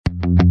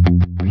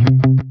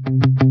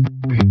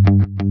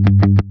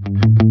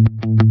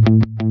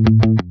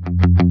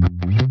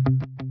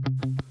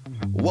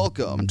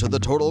to the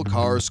Total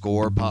Car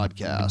Score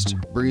podcast,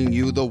 bringing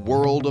you the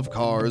world of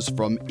cars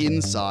from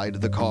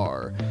inside the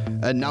car.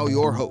 And now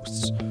your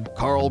hosts,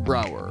 Carl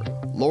Brower,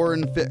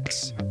 Lauren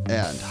Fix,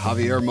 and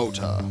Javier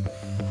Mota.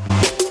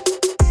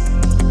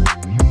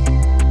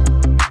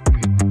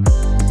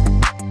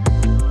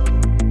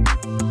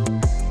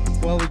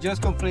 Well, we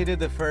just completed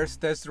the first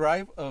test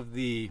drive of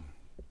the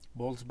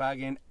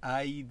Volkswagen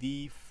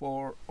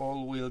ID.4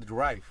 all-wheel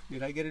drive.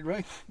 Did I get it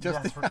right,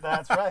 Justin? Yes,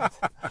 that's right.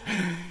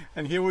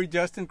 And here with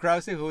Justin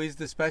Krause, who is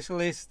the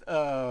specialist,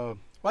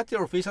 what's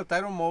your official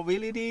title?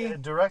 Mobility?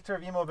 Director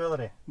of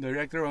e-mobility.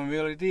 Director of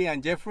Mobility.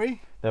 And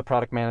Jeffrey? The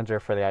product manager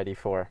for the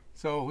ID.4.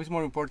 So who's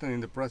more important in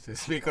the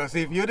process? Because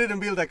if you didn't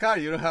build a car,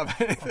 you don't have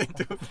anything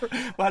to...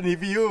 But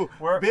if you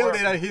build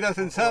it and he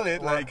doesn't sell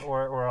it,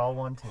 we're all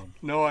one team.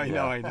 No, I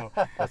know.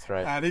 That's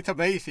right. And it's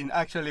amazing.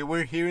 Actually,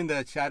 we're here in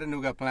the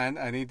Chattanooga plant,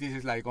 and this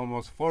is like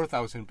almost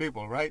 4,000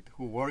 people, right,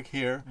 who work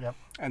here. Yep.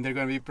 And they're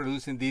going to be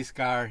producing this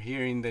car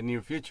here in the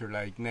near future,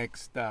 like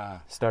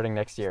starting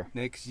next year.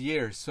 Next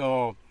year.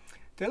 So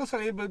tell us a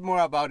little bit more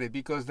about it,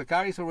 because the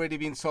car is already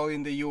being sold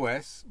in the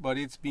U.S., but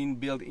it's being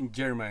built in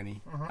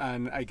Germany. Mm-hmm.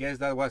 And I guess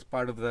that was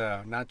part of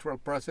the natural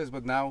process,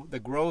 but now the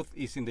growth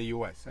is in the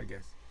U.S., I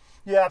guess.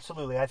 Yeah,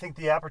 absolutely. I think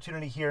the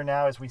opportunity here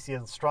now is we see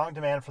a strong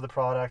demand for the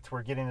product.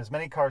 We're getting as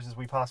many cars as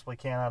we possibly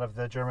can out of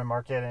the German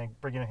market and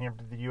bringing it here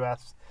to the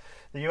U.S.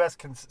 The U.S.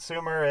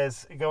 consumer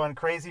is going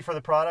crazy for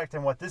the product,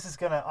 and what this is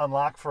going to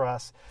unlock for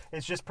us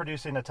is just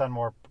producing a ton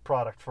more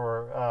product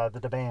for the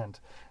demand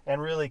and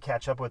really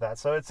catch up with that.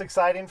 So it's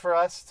exciting for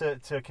us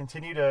to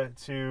continue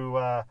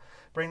to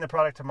bring the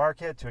product to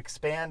market, to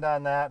expand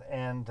on that,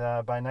 and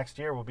by next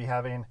year we'll be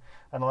having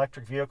an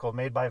electric vehicle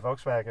made by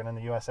Volkswagen in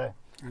the USA.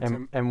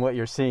 And what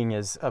you're seeing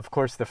is, of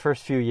course, the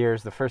first few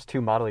years, the first two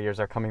model years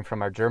are coming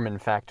from our German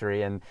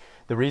factory. And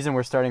the reason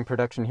we're starting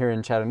production here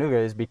in Chattanooga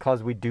is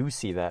because we do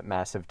see that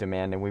massive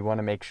demand, and we want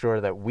to make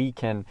sure that we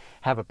can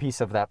have a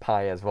piece of that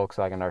pie as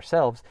Volkswagen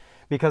ourselves,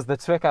 because the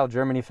Zwickau,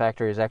 Germany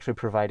factory is actually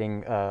providing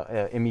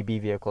MEB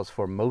vehicles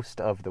for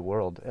most of the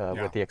world,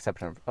 with the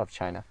exception of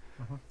China.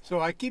 Mm-hmm. So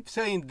I keep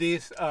saying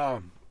this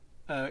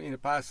in the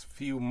past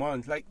few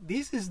months, like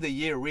this is the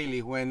year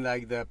really when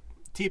like the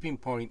tipping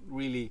point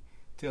really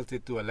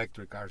tilted to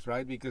electric cars,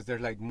 right? Because there's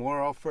like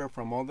more offer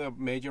from all the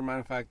major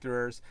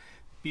manufacturers.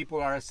 People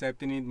are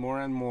accepting it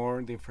more and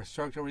more. The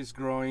infrastructure is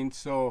growing.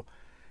 So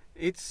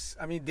this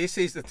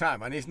is the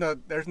time, and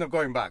there's no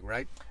going back,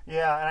 right?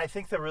 Yeah, and I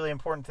think the really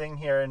important thing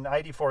here, and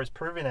ID.4 is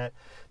proving it,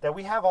 that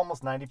we have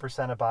almost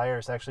 90% of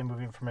buyers actually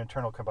moving from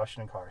internal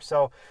combustion cars.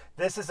 So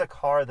this is a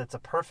car that's a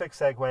perfect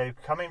segue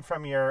coming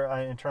from your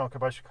internal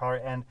combustion car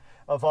and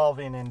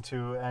evolving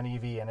into an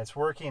EV, and it's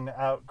working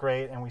out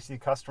great, and we see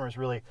customers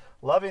really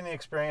loving the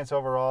experience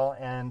overall,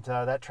 and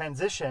that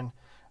transition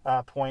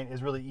point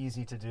is really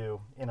easy to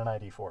do in an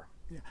ID.4.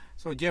 Yeah.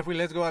 So Jeffrey,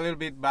 let's go a little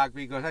bit back,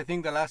 because I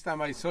think the last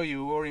time I saw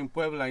you, we were in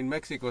Puebla in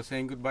Mexico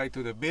saying goodbye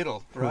to the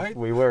Beetle, right?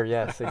 We were,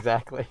 yes,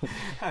 exactly.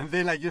 And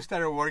then you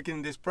started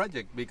working this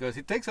project, because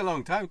it takes a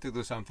long time to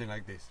do something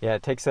like this. Yeah,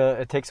 it takes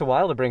a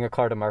while to bring a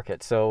car to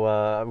market.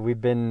 So we've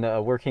been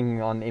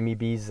working on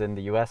MEBs in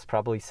the U.S.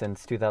 probably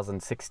since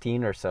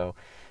 2016 or so.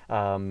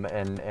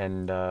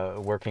 And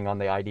working on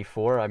the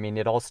ID.4. I mean,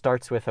 it all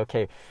starts with,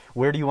 okay,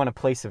 where do you want to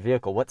place a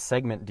vehicle? What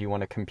segment do you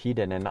want to compete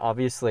in? And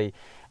obviously,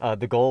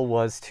 the goal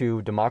was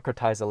to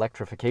democratize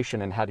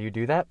electrification. And how do you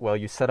do that? Well,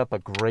 you set up a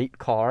great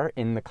car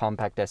in the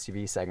compact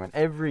SUV segment.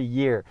 Every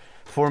year,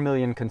 4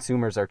 million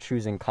consumers are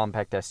choosing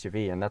compact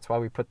SUV, and that's why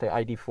we put the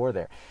ID.4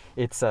 there.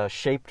 It's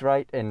shaped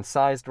right and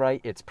sized right.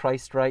 It's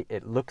priced right.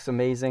 It looks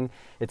amazing.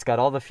 It's got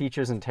all the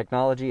features and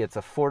technology. It's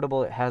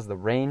affordable. It has the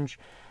range.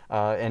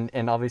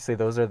 And obviously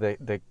those are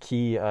the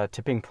key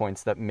tipping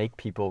points that make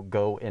people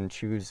go and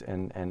choose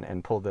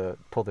and pull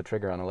the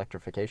trigger on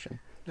electrification.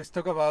 Let's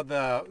talk about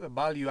the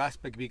value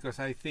aspect, because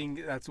I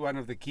think that's one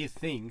of the key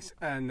things,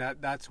 and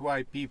that's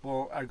why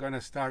people are going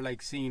to start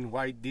seeing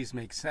why this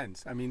makes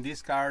sense. I mean,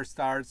 this car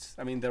starts,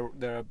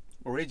 the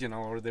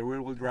original or the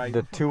rear-wheel drive.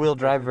 The two-wheel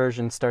drive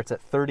version starts at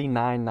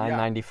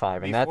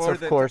 $39,995, and that's of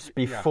course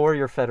before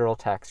your federal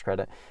tax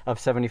credit of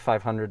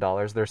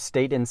 $7,500. There's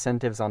state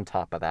incentives on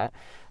top of that.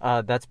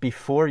 That's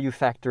before you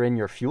factor in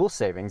your fuel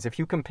savings. If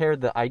you compare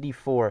the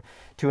ID.4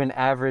 to an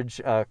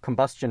average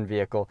combustion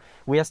vehicle,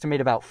 we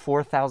estimate about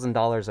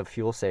 $4,000 of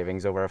fuel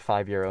savings over a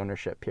 5-year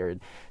ownership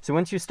period. So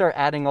once you start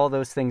adding all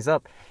those things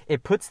up,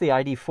 it puts the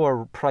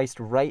ID.4 priced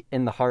right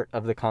in the heart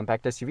of the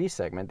compact SUV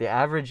segment. The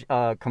average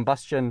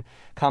combustion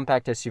compact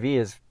SUV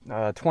is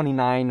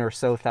 $29,000 or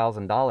so.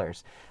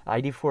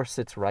 ID.4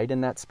 sits right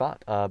in that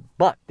spot.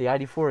 But the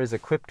ID.4 is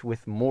equipped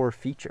with more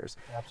features.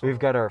 Absolutely. We've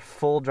got our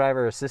full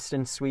driver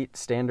assistance suite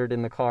standard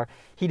in the car,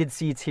 heated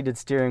seats, heated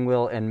steering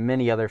wheel, and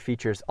many other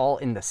features, all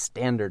in the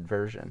standard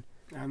version.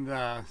 And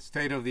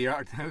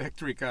state-of-the-art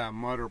electric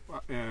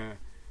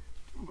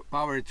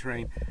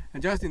powertrain.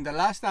 And Justin, the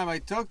last time I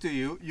talked to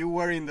you, you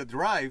were in the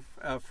drive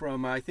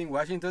from I think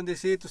Washington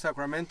D.C. to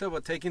Sacramento,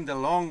 but taking the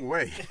long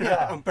way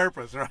on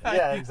purpose, right?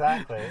 Yeah,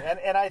 exactly.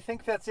 And I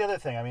think that's the other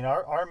thing. I mean,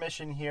 our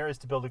mission here is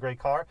to build a great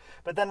car,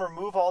 but then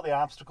remove all the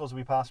obstacles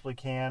we possibly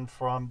can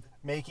from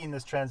making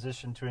this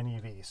transition to an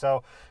EV.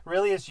 So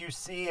really, as you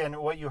see and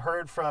what you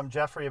heard from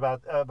Jeffrey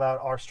about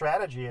our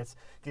strategy, it's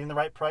getting the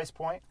right price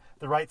point,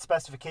 the right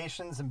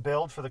specifications and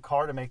build for the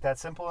car to make that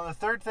simple. And the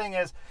third thing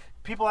is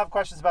people have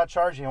questions about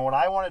charging. And what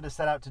I wanted to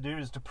set out to do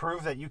is to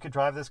prove that you could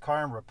drive this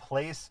car and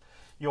replace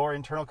your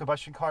internal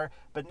combustion car.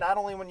 But not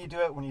only when you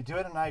do it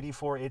in an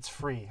ID.4, it's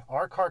free.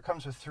 Our car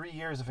comes with 3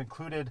 years of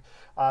included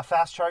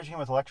fast charging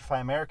with Electrify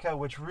America,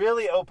 which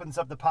really opens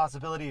up the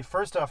possibility,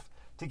 first off,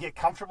 to get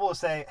comfortable to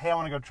say, hey, I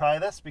want to go try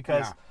this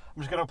because I'm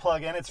just going to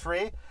plug in, it's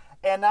free.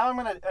 And now I'm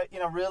going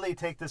to, really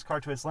take this car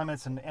to its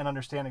limits and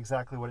understand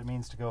exactly what it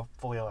means to go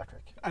fully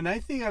electric. And I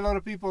think a lot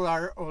of people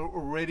are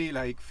already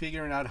like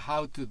figuring out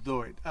how to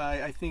do it.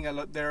 I think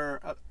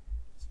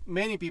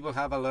many people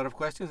have a lot of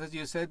questions, as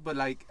you said, but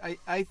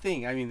I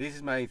think, this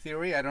is my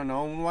theory. I don't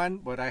own one,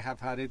 but I have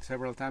had it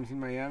several times in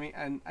Miami.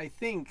 And I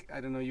think,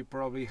 I don't know, you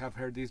probably have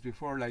heard this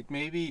before, like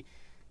maybe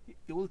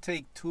it will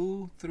take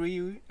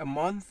 2-3 a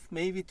month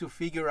maybe to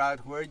figure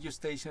out where your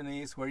station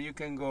is, where you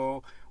can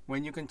go,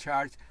 when you can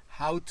charge,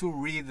 how to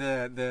read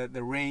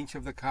the range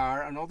of the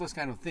car, and all those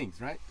kind of things,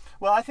 right?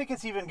 Well, I think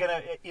it's even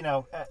going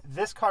to,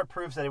 this car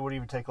proves that it would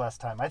even take less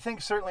time. I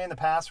think certainly in the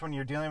past when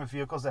you're dealing with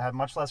vehicles that have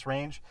much less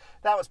range,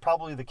 that was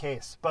probably the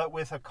case. But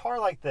with a car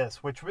like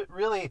this, which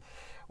really,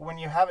 when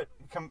you have it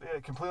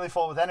completely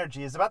full with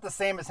energy, is about the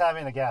same as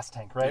having a gas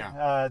tank, right?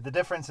 Yeah. The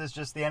difference is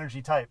just the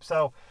energy type.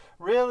 So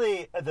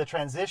really the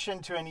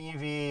transition to an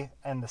EV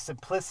and the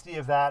simplicity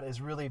of that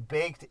is really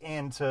baked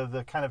into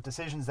the kind of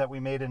decisions that we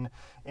made in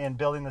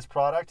building this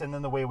product, and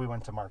then the way we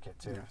went to market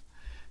too. Yeah.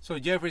 So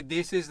Jeffrey,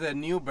 this is the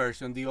new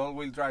version, the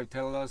all-wheel drive.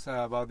 Tell us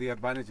about the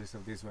advantages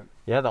of this one.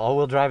 Yeah, the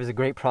all-wheel drive is a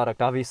great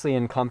product. Obviously,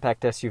 in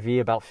compact SUV,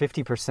 about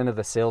 50% of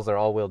the sales are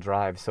all-wheel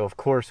drive. So, of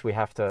course, we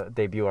have to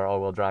debut our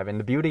all-wheel drive. And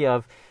the beauty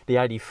of the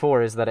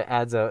ID.4 is that it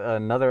adds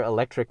another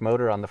electric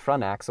motor on the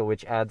front axle,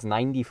 which adds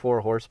 94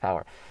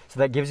 horsepower.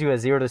 So that gives you a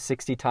 0 to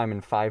 60 time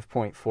in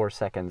 5.4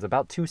 seconds,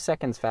 about 2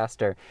 seconds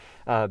faster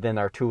than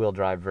our two-wheel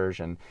drive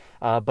version.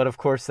 But, of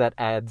course, that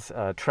adds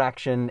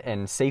traction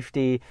and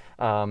safety.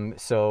 For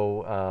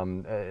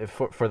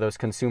those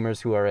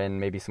consumers who are in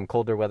maybe some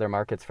colder weather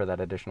markets, for that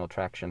additional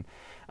traction.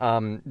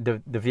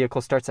 The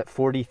vehicle starts at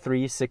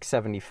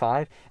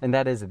 $43,675, and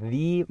that is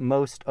the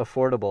most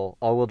affordable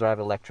all-wheel drive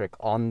electric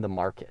on the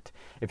market.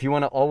 If you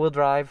want an all-wheel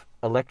drive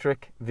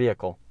electric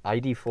vehicle,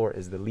 ID.4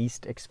 is the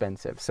least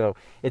expensive. So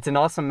it's an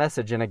awesome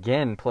message, and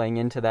again, playing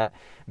into that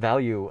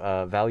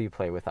value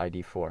play with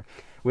ID.4.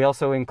 We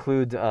also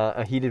include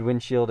a heated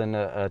windshield and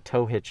a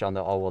tow hitch on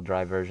the all-wheel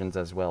drive versions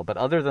as well. But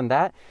other than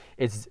that,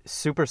 it's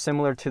super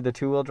similar to the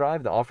two-wheel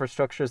drive. The offer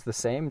structure is the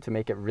same to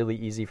make it really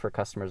easy for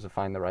customers to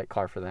find the right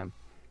car for them.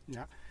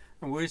 Yeah,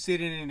 and we're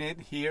sitting in it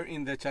here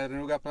in the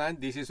Chattanooga plant.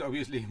 This is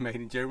obviously made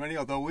in Germany,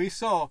 although we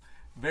saw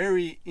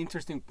very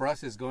interesting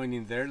process going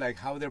in there, like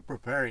how they're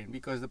preparing,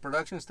 because the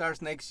production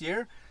starts next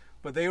year.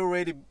 But they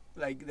already,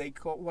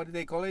 what do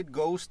they call it?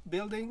 Ghost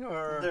building?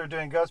 Or they're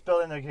doing ghost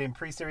building. They're getting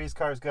pre-series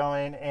cars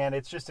going, and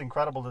it's just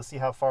incredible to see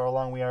how far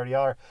along we already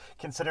are,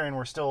 considering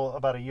we're still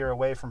about a year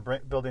away from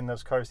building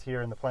those cars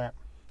here in the plant.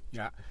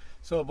 Yeah.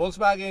 So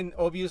Volkswagen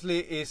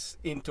obviously is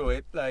into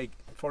it, like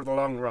for the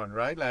long run,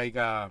 right? Like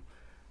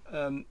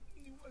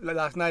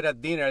last night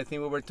at dinner, I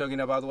think we were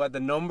talking about what the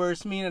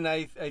numbers mean, and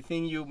I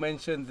think you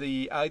mentioned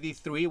the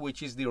ID.3,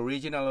 which is the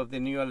original of the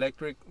new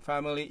electric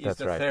family, is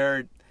the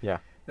third. Yeah.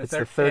 It's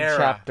the third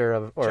era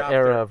of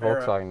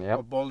Volkswagen. Yep.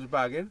 Of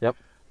Volkswagen. Yep.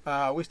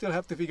 We still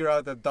have to figure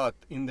out the dot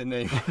in the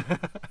name,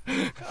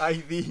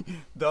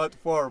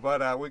 ID.4,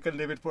 but we can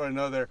leave it for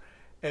another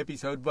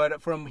episode.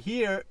 But from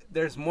here,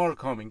 there's more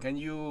coming. Can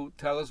you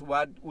tell us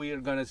what we are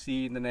going to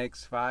see in the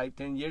next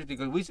 5-10 years?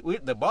 Because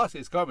the bus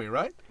is coming,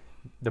 right?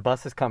 The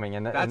bus is coming,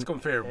 and that's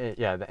confirmed.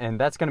 Yeah, and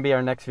that's going to be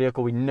our next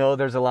vehicle. We know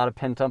there's a lot of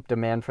pent-up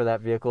demand for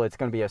that vehicle. It's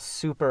going to be a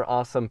super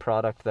awesome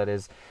product that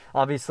is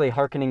obviously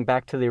hearkening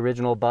back to the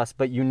original bus,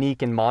 but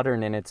unique and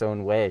modern in its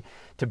own way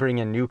to bring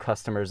in new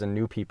customers and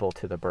new people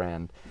to the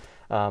brand.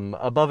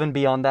 Above and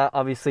beyond that,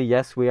 obviously,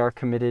 yes, we are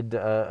committed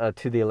to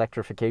the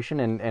electrification,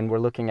 and we're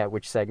looking at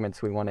which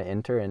segments we want to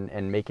enter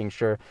and making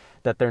sure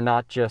that they're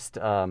not just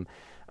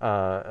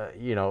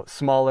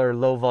smaller,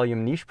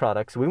 low-volume niche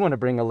products. We want to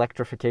bring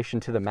electrification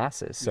to the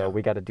masses, so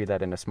we got to do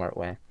that in a smart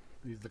way.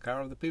 It's the car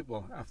of the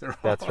people, after all.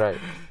 That's right.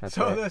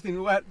 So,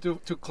 Dustin,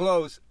 to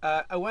close,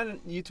 I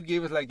want you to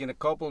give us, like in a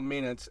couple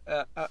minutes,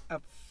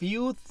 a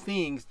few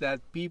things that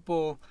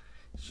people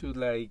should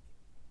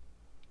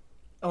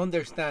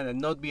understand and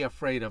not be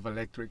afraid of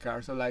electric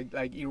cars. So,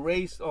 like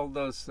erase all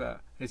those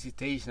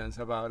hesitations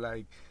about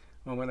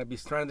I'm going to be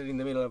stranded in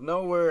the middle of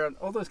nowhere and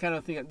all those kind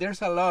of things.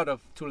 There's a lot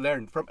to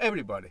learn from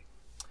everybody.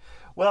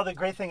 Well, the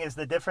great thing is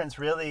the difference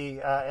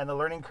really, and the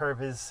learning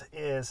curve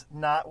is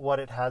not what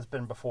it has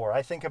been before.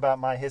 I think about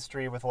my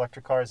history with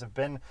electric cars. I've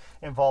been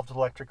involved with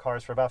electric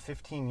cars for about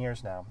 15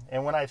 years now.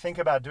 And when I think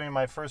about doing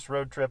my first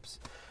road trips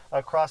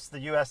across the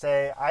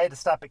USA, I had to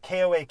stop at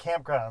KOA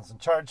campgrounds and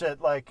charge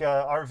at like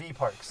RV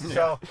parks.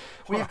 So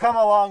we've come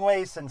a long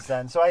way since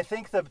then. So I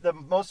think the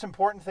most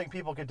important thing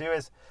people could do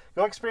is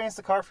go experience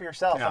the car for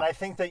yourself. Yeah. And I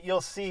think that you'll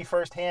see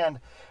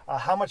firsthand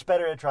how much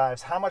better it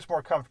drives, how much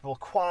more comfortable,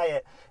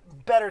 quiet,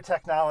 better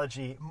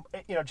technology,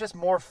 just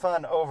more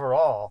fun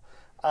overall.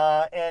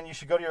 And you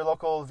should go to your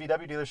local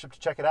VW dealership to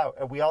check it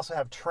out. We also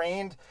have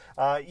trained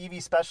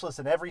EV specialists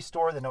in every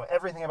store that know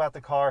everything about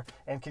the car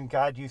and can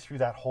guide you through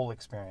that whole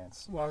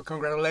experience. Well,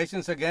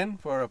 congratulations again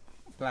for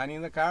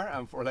planning the car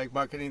and for like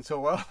marketing so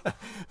well.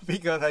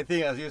 Because I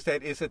think, as you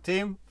said, it's a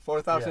team,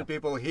 4,000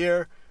 people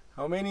here.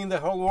 How many in the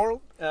whole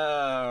world?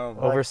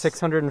 Over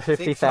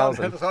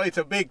 650,000. So it's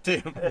a big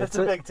team. It's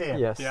a big team.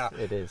 Yes, Yeah.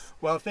 it is.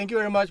 Well, thank you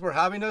very much for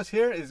having us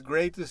here. It's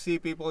great to see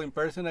people in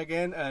person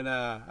again. And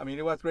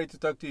it was great to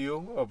talk to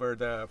you over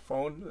the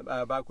phone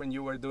back when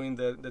you were doing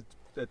the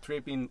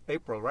trip in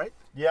April, right?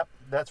 Yep,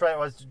 that's right. I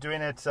was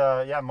doing it,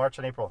 March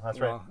and April. That's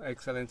right. Well,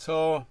 excellent.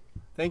 So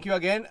thank you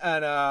again.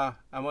 And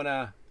I'm going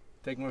to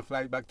take my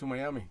flight back to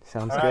Miami.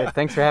 Sounds All good. right.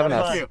 Thanks for having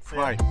Have us.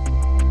 fun. Thank you. See ya. Bye.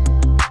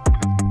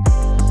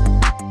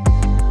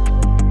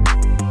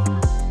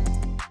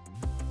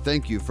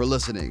 Thank you for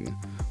listening.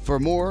 For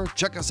more,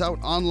 check us out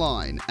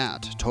online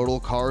at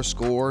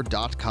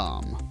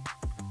totalcarscore.com.